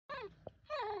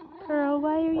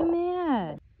why are you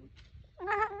mad?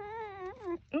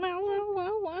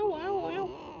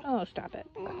 Oh, stop it.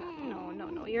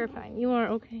 No, you're fine. You are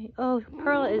okay. Oh,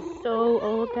 Pearl is so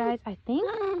old, guys. I think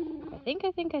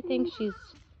she's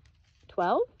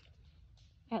 12?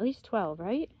 At least 12,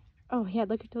 right? Oh, yeah,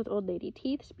 look at those old lady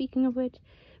teeth. Speaking of which,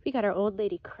 we got our old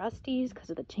lady crusties because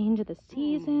of the change of the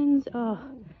seasons. Oh,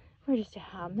 we're just a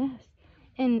hot mess.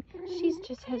 And she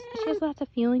has lots of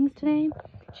feelings today.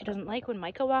 She doesn't like when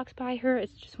Micah walks by her.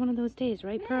 It's just one of those days,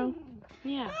 right, Pearl?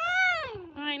 Yeah.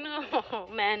 I know.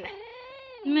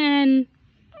 Men.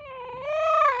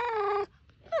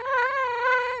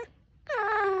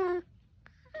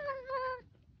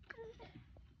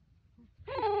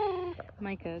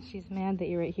 Micah, she's mad that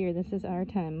you're right here. This is our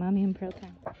time. Mommy and Pearl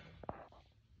time.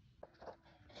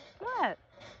 What?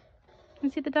 You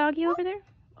see the doggy over there?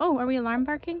 Oh, are we alarm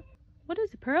barking? What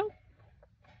is it, Pearl?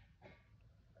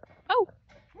 Oh!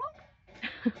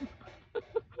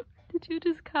 Did you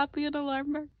just copy an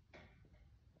alarm bark?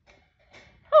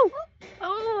 Oh!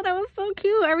 Oh, that was so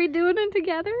cute. Are we doing it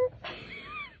together?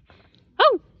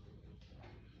 Oh!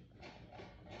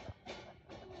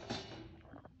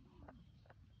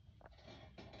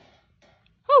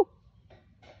 Oh!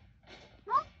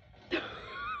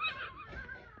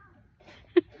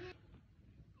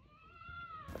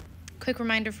 Quick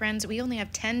reminder, friends, we only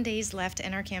have 10 days left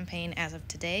in our campaign as of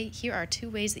today. Here are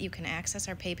 2 ways that you can access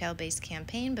our PayPal-based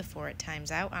campaign before it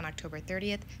times out on October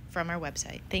 30th from our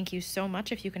website. Thank you so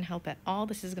much if you can help at all.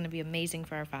 This is going to be amazing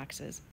for our foxes.